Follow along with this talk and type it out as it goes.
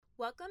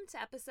Welcome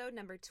to episode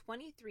number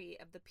 23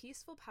 of the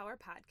Peaceful Power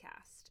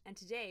Podcast, and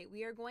today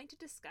we are going to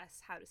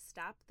discuss how to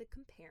stop the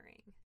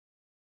comparing.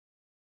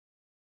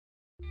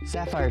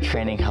 Sapphire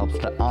Training helps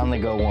the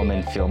on-the-go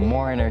woman feel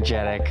more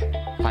energetic,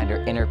 find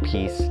her inner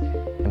peace,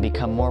 and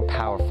become more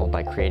powerful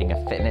by creating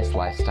a fitness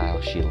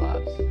lifestyle she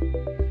loves.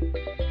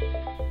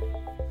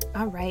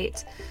 All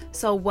right,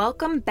 so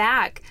welcome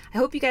back. I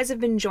hope you guys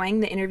have been enjoying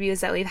the interviews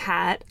that we've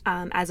had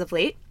as of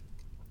late.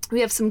 We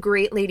have some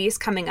great ladies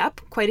coming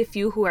up, quite a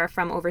few who are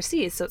from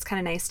overseas, so it's kind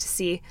of nice to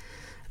see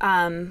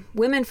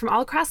women from all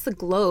across the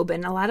globe,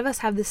 and a lot of us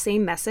have the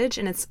same message,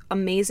 and it's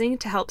amazing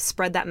to help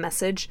spread that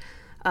message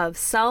of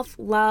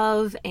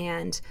self-love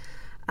and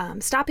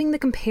stopping the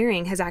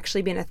comparing has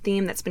actually been a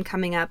theme that's been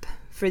coming up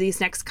for the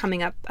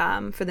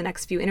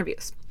next few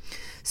interviews.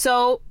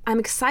 So I'm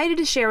excited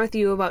to share with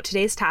you about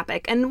today's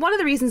topic, and one of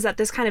the reasons that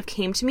this kind of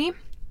came to me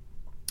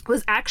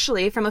was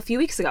actually from a few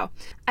weeks ago.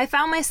 I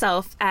found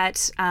myself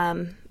at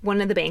one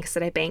of the banks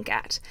that I bank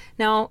at.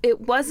 Now,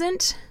 it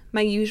wasn't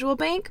my usual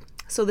bank,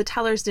 so the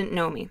tellers didn't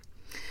know me.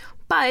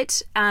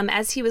 But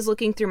as he was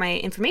looking through my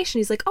information,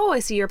 he's like, "Oh, I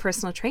see you're a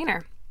personal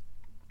trainer."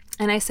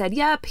 And I said,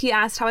 "Yep." He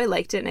asked how I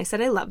liked it, and I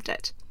said I loved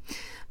it.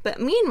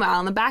 But meanwhile,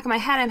 in the back of my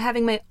head, I'm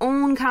having my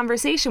own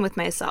conversation with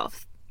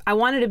myself. I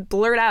wanted to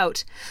blurt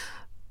out,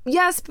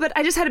 "Yes, but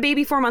I just had a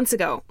baby 4 months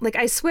ago. Like,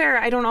 I swear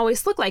I don't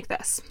always look like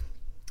this."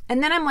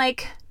 And then I'm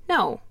like,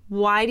 no,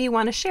 why do you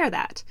want to share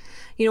that?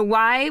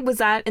 Why was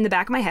that in the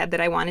back of my head that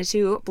I wanted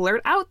to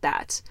blurt out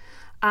that?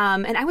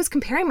 And I was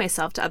comparing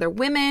myself to other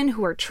women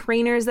who are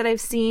trainers that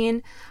I've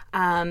seen,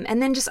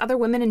 and then just other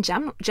women in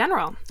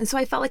general. And so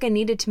I felt like I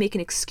needed to make an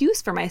excuse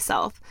for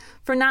myself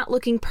for not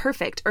looking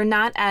perfect or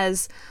not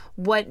as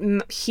what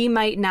he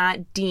might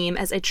not deem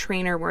as a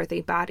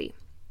trainer-worthy body.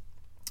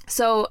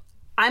 So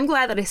I'm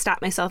glad that I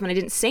stopped myself and I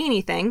didn't say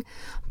anything,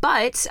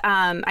 but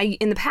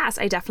in the past,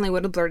 I definitely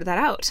would have blurted that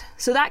out.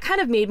 So that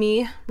kind of made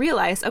me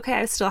realize, okay,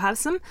 I still have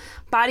some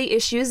body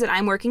issues that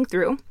I'm working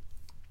through,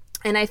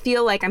 and I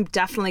feel like I'm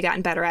definitely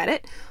gotten better at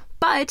it,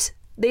 but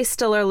they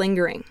still are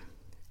lingering.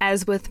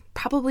 As with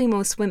probably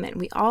most women,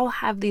 we all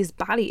have these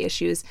body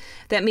issues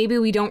that maybe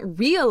we don't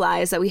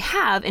realize that we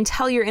have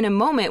until you're in a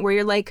moment where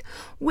you're like,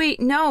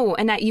 wait, no,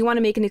 and that you want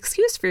to make an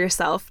excuse for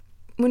yourself,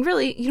 when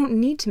really you don't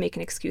need to make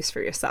an excuse for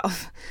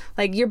yourself.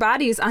 Like, your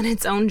body is on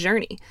its own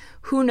journey.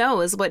 Who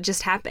knows what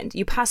just happened?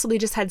 You possibly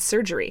just had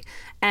surgery,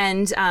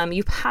 and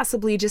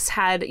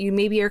you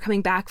maybe are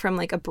coming back from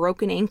like a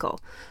broken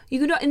ankle.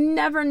 You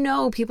never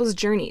know people's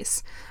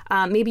journeys.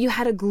 Maybe you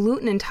had a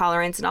gluten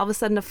intolerance and all of a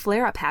sudden a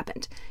flare-up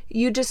happened.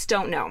 You just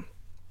don't know.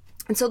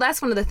 And so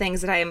that's one of the things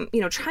that I'm,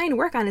 trying to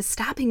work on is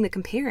stopping the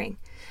comparing.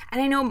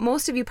 And I know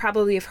most of you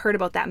probably have heard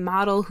about that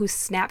model who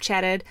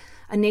Snapchatted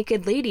a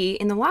naked lady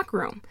in the locker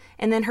room.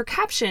 And then her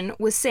caption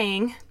was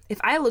saying, if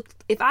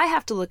I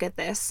have to look at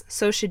this,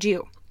 so should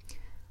you.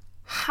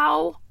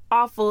 How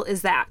awful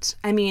is that?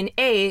 I mean,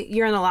 A,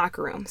 you're in the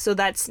locker room, so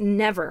that's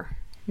never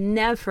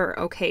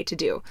okay to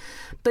do.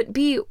 But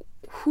B,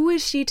 who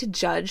is she to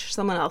judge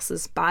someone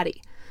else's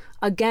body?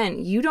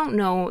 Again, you don't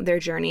know their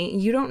journey.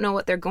 You don't know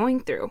what they're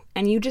going through.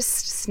 And you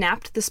just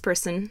snapped this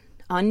person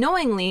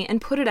unknowingly and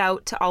put it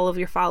out to all of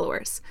your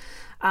followers.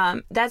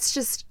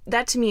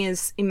 That to me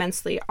is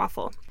immensely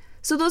awful.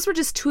 So those were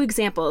just two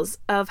examples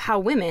of how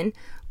women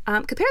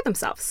compare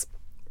themselves.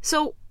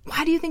 So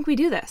why do you think we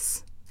do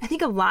this? I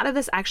think a lot of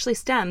this actually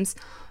stems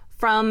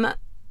from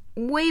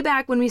way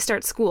back when we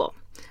start school.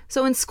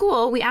 So in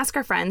school, we ask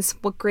our friends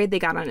what grade they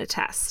got on a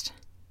test.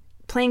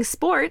 Playing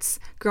sports,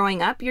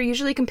 growing up, you're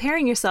usually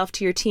comparing yourself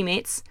to your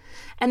teammates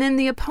and then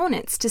the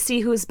opponents to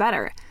see who's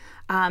better.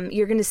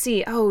 You're going to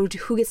see, who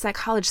gets that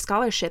college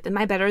scholarship? Am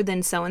I better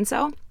than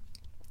so-and-so?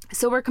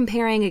 So we're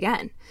comparing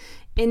again.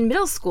 In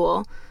middle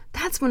school,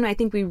 that's when I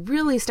think we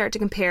really start to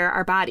compare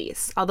our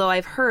bodies. Although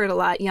I've heard a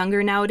lot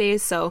younger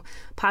nowadays, so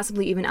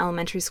possibly even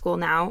elementary school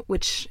now,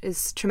 which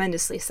is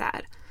tremendously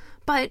sad.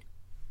 But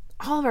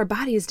all of our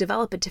bodies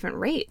develop at different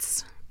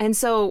rates. And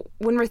so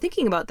when we're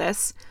thinking about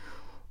this,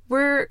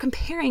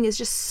 comparing is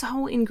just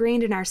so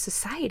ingrained in our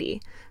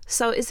society.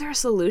 So is there a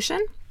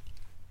solution?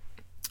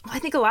 Well, I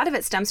think a lot of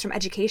it stems from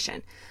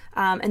education.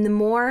 And the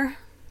more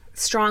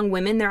strong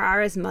women there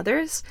are as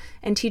mothers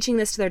and teaching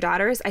this to their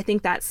daughters, I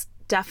think that's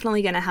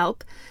definitely going to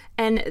help.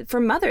 And for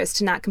mothers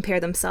to not compare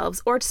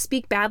themselves or to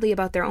speak badly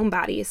about their own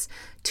bodies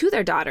to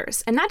their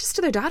daughters, and not just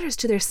to their daughters,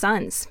 to their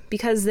sons.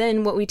 Because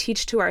then what we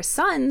teach to our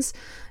sons,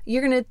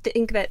 you're going to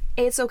think that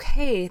it's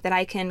okay that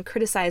I can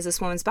criticize this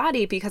woman's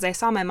body because I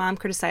saw my mom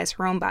criticize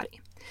her own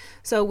body.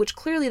 So, which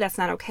clearly that's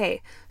not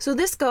okay. So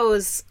this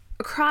goes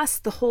across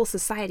the whole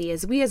society,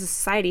 as we as a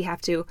society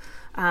have to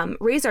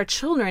raise our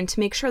children to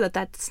make sure that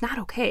that's not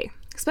okay,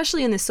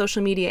 especially in this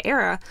social media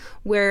era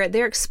where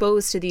they're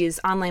exposed to these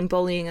online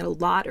bullying at a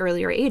lot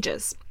earlier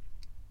ages.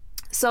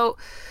 So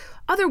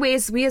other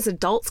ways we as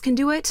adults can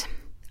do it: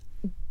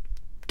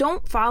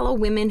 don't follow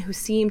women who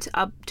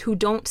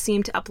don't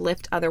seem to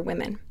uplift other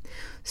women.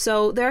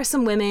 So there are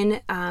some women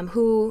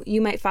who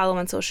you might follow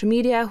on social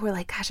media who are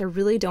like, gosh, I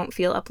really don't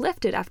feel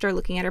uplifted after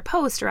looking at her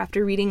post or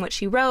after reading what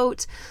she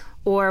wrote,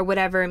 or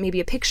whatever, maybe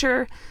a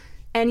picture,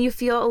 and you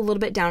feel a little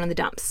bit down in the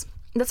dumps.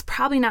 That's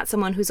probably not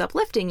someone who's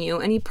uplifting you,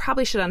 and you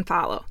probably should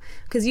unfollow,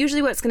 because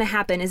usually what's going to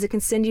happen is it can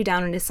send you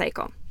down in a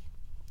cycle.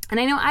 And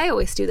I know I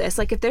always do this.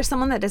 Like if there's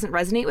someone that doesn't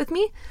resonate with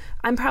me,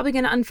 I'm probably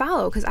going to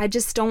unfollow because I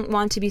just don't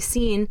want to be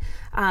seen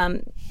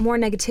more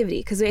negativity,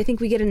 because I think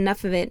we get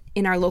enough of it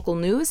in our local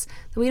news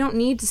that we don't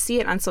need to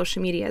see it on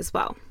social media as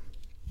well.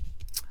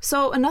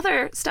 So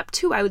another step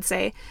 2, I would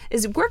say,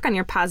 is work on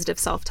your positive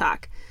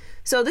self-talk.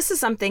 So this is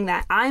something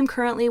that I'm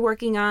currently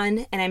working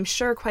on, and I'm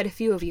sure quite a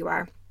few of you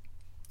are,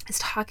 is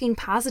talking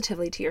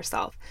positively to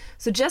yourself.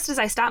 So just as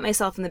I stopped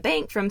myself in the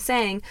bank from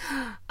saying,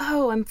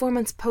 oh, I'm 4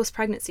 months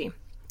post-pregnancy,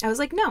 I was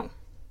like, no,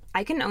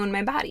 I can own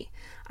my body.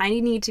 I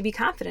need to be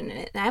confident in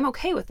it, and I'm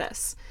okay with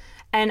this.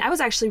 And I was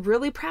actually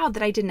really proud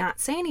that I did not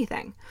say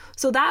anything.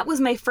 So that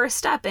was my first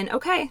step in,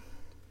 okay,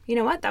 you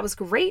know what? That was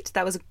great.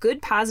 That was a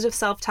good positive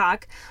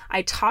self-talk.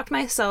 I talked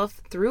myself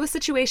through a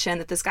situation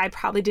that this guy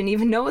probably didn't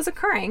even know was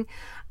occurring,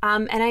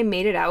 and I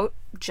made it out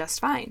just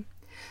fine.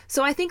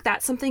 So I think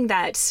that's something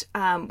that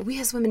we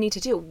as women need to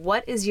do.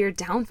 What is your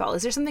downfall?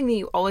 Is there something that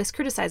you always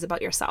criticize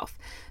about yourself?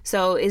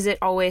 So is it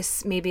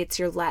always, maybe it's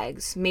your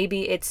legs,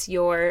 maybe it's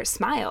your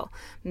smile,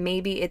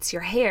 maybe it's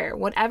your hair,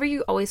 whatever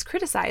you always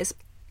criticize,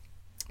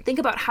 think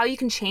about how you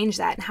can change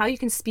that and how you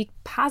can speak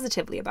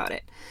positively about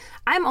it.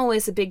 I'm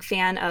always a big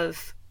fan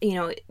of,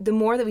 the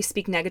more that we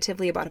speak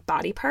negatively about a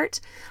body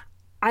part,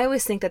 I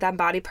always think that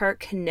body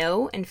part can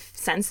know and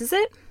senses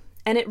it,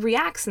 and it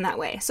reacts in that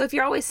way. So if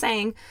you're always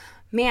saying,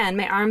 man,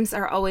 my arms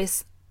are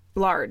always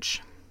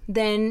large,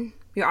 then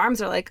your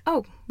arms are like,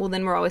 oh, well,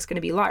 then we're always going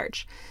to be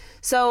large.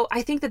 So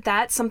I think that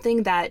that's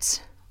something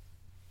that,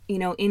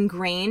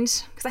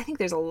 ingrained, because I think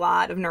there's a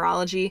lot of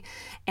neurology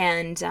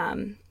and,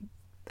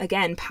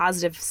 again,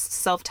 positive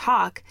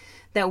self-talk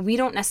that we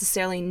don't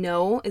necessarily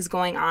know is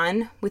going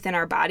on within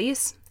our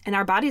bodies, and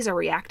our bodies are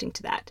reacting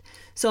to that.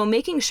 So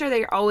making sure that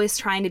you're always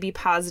trying to be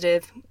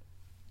positive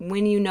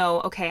when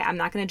okay, I'm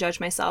not going to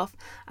judge myself.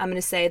 I'm going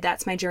to say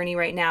that's my journey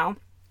right now,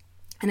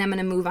 and I'm going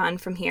to move on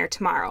from here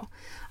tomorrow.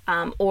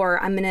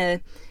 Or I'm going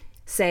to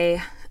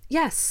say,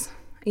 yes,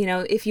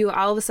 if you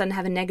all of a sudden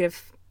have a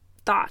negative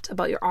thought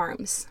about your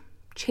arms,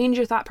 change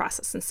your thought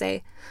process and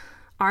say,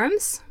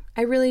 arms,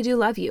 I really do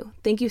love you.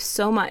 Thank you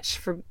so much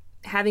for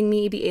having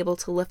me be able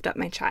to lift up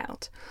my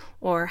child,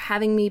 or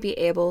having me be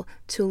able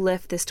to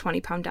lift this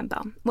 20-pound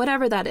dumbbell,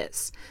 whatever that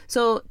is.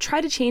 So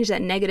try to change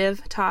that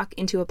negative talk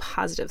into a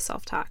positive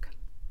self-talk.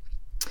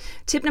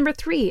 Tip number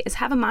 3 is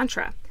have a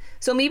mantra.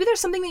 So maybe there's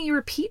something that you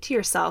repeat to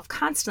yourself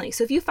constantly.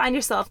 So if you find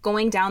yourself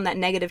going down that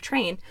negative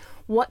train,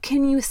 what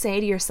can you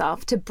say to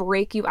yourself to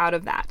break you out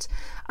of that?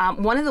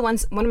 One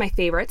of my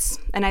favorites,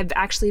 and I've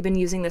actually been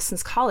using this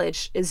since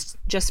college, is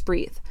just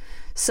breathe.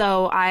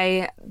 So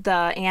I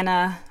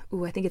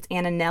think it's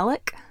Anna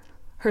Nellick,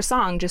 her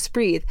song, Just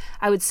Breathe.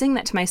 I would sing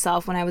that to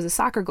myself when I was a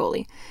soccer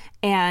goalie.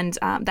 And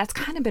that's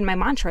kind of been my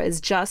mantra,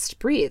 is just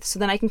breathe. So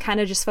then I can kind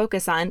of just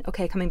focus on,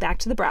 okay, coming back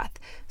to the breath.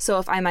 So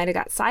if I might have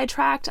got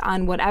sidetracked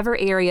on whatever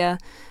area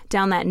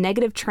down that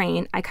negative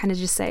train, I kind of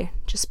just say,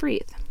 just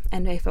breathe.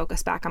 And I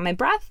focus back on my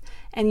breath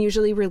and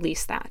usually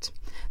release that.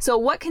 So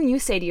what can you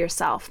say to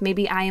yourself?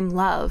 Maybe I am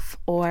love,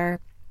 or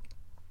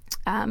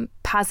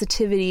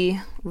positivity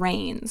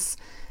reigns.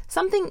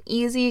 Something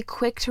easy,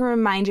 quick to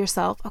remind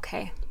yourself,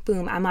 okay,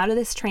 boom, I'm out of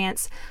this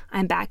trance,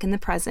 I'm back in the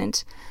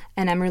present,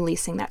 and I'm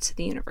releasing that to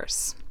the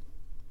universe.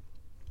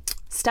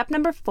 Step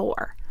number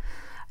 4,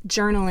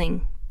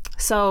 journaling.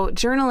 So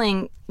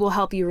journaling will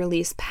help you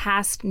release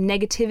past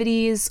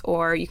negativities,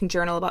 or you can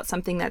journal about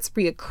something that's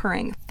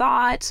reoccurring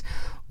thought,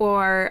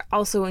 or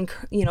also,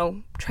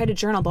 try to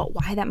journal about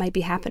why that might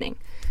be happening.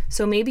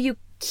 So maybe you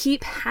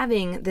keep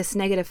having this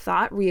negative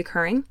thought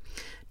reoccurring,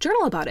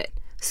 journal about it.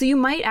 So you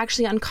might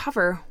actually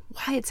uncover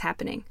why it's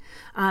happening.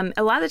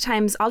 A lot of the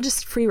times I'll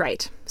just free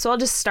write. So I'll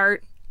just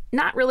start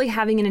not really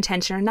having an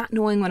intention or not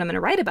knowing what I'm going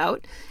to write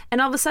about. And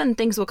all of a sudden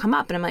things will come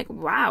up and I'm like,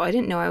 wow, I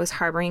didn't know I was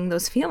harboring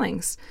those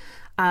feelings.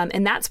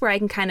 And that's where I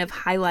can kind of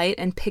highlight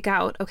and pick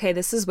out, okay,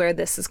 this is where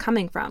this is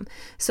coming from.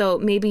 So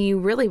maybe you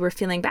really were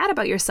feeling bad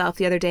about yourself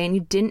the other day and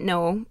you didn't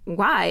know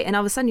why. And all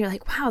of a sudden you're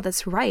like, wow,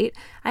 that's right.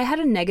 I had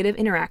a negative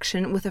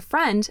interaction with a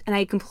friend and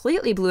I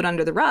completely blew it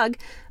under the rug.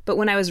 But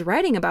when I was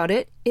writing about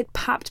it, it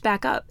popped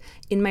back up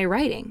in my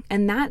writing.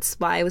 And that's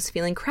why I was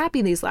feeling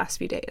crappy these last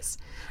few days.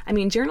 I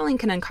mean, journaling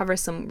can uncover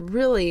some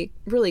really,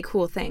 really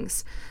cool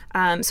things.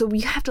 So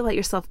you have to let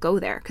yourself go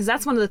there, because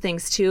that's one of the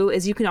things too,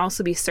 is you can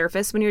also be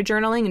surface when you're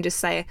journaling and just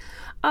say,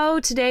 oh,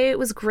 today it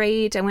was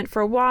great. I went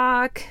for a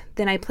walk.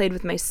 Then I played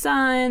with my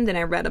son. Then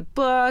I read a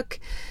book.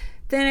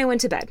 Then I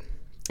went to bed,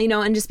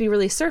 and just be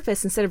really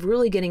surface instead of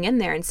really getting in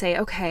there and say,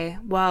 okay,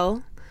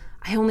 well,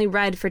 I only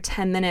read for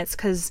 10 minutes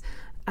because,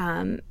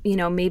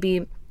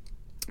 maybe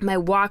my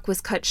walk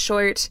was cut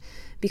short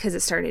because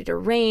it started to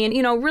rain,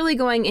 really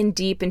going in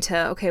deep into,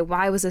 okay,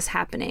 why was this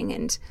happening?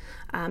 And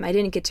I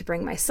didn't get to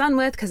bring my son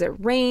with because it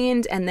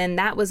rained. And then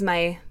that was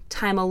my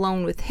time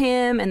alone with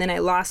him. And then I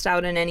lost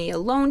out on any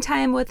alone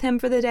time with him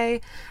for the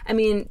day. I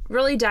mean,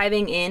 really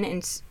diving in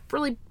and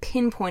really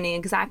pinpointing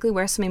exactly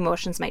where some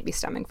emotions might be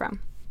stemming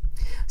from.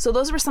 So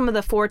those were some of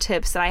the 4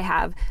 tips that I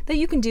have that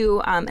you can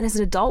do and as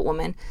an adult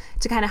woman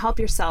to kind of help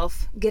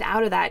yourself get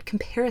out of that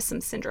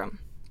comparison syndrome.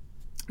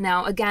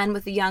 Now, again,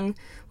 with the young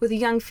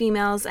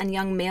females and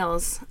young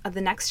males of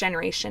the next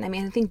generation,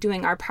 I think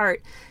doing our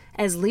part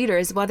as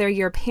leaders, whether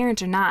you're a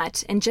parent or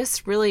not, and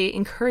just really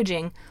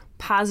encouraging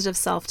positive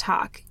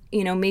self-talk.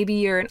 Maybe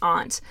you're an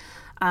aunt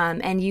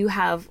and you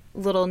have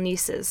little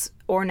nieces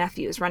or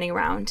nephews running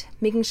around,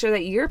 making sure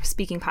that you're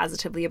speaking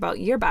positively about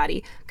your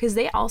body, because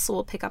they also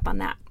will pick up on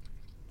that.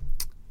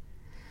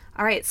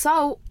 All right,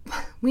 so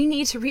we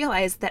need to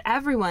realize that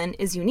everyone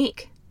is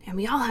unique and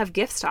we all have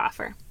gifts to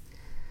offer.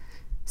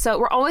 So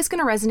we're always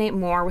going to resonate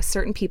more with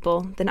certain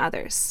people than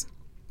others.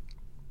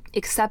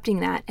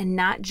 Accepting that and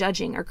not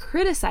judging or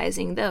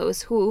criticizing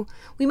those who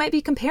we might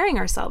be comparing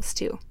ourselves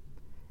to.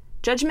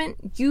 Judgment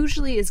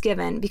usually is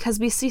given because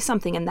we see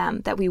something in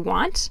them that we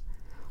want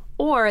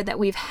or that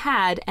we've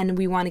had and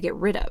we want to get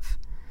rid of.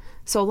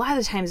 So a lot of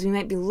the times we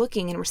might be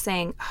looking and we're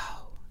saying, oh,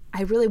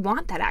 I really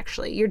want that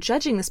actually. You're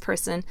judging this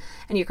person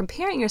and you're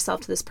comparing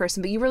yourself to this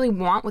person, but you really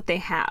want what they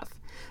have.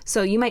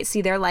 So you might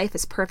see their life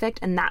as perfect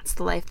and that's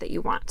the life that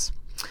you want.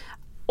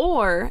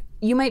 Or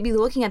you might be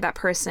looking at that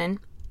person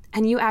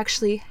and you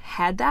actually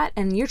had that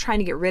and you're trying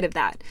to get rid of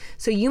that.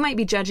 So you might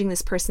be judging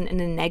this person in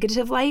a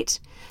negative light.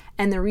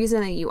 And the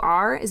reason that you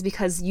are is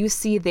because you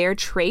see their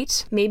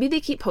trait. Maybe they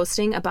keep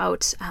posting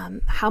about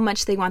how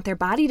much they want their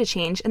body to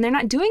change and they're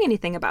not doing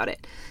anything about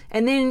it.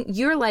 And then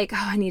you're like,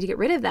 oh, I need to get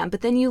rid of them.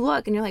 But then you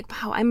look and you're like,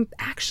 wow, I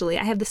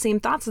have the same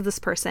thoughts as this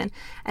person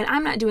and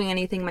I'm not doing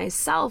anything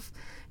myself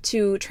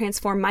to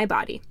transform my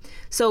body.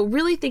 So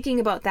really thinking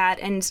about that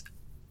and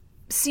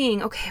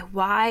seeing, okay,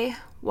 why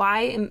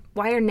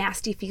are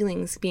nasty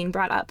feelings being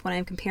brought up when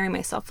I'm comparing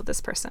myself with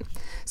this person?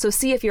 So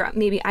see if you're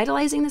maybe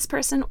idolizing this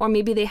person or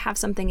maybe they have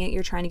something that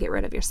you're trying to get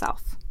rid of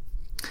yourself.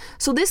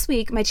 So this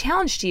week, my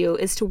challenge to you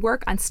is to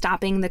work on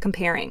stopping the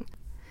comparing.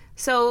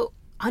 So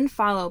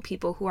unfollow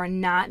people who are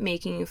not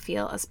making you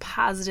feel as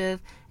positive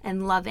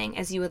and loving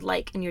as you would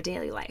like in your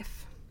daily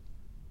life.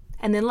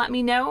 And then let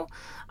me know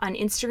on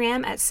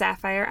Instagram at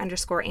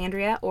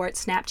Sapphire_Andrea or at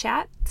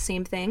Snapchat,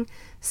 same thing,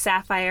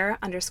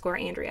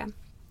 Sapphire_Andrea.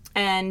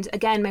 And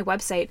again, my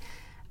website,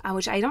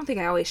 which I don't think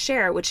I always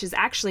share, which is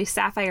actually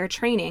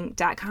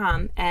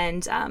sapphiretraining.com,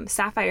 and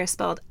Sapphire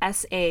spelled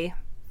S-A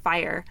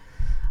Fire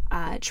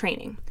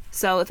training.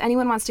 So if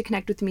anyone wants to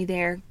connect with me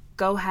there,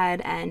 go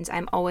ahead, and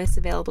I'm always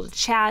available to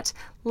chat.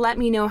 Let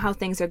me know how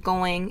things are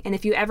going. And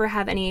if you ever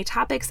have any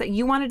topics that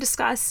you want to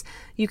discuss,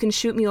 you can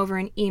shoot me over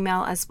an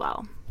email as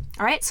well.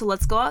 All right, so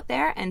let's go out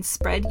there and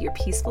spread your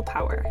peaceful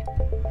power.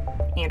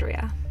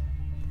 Andrea.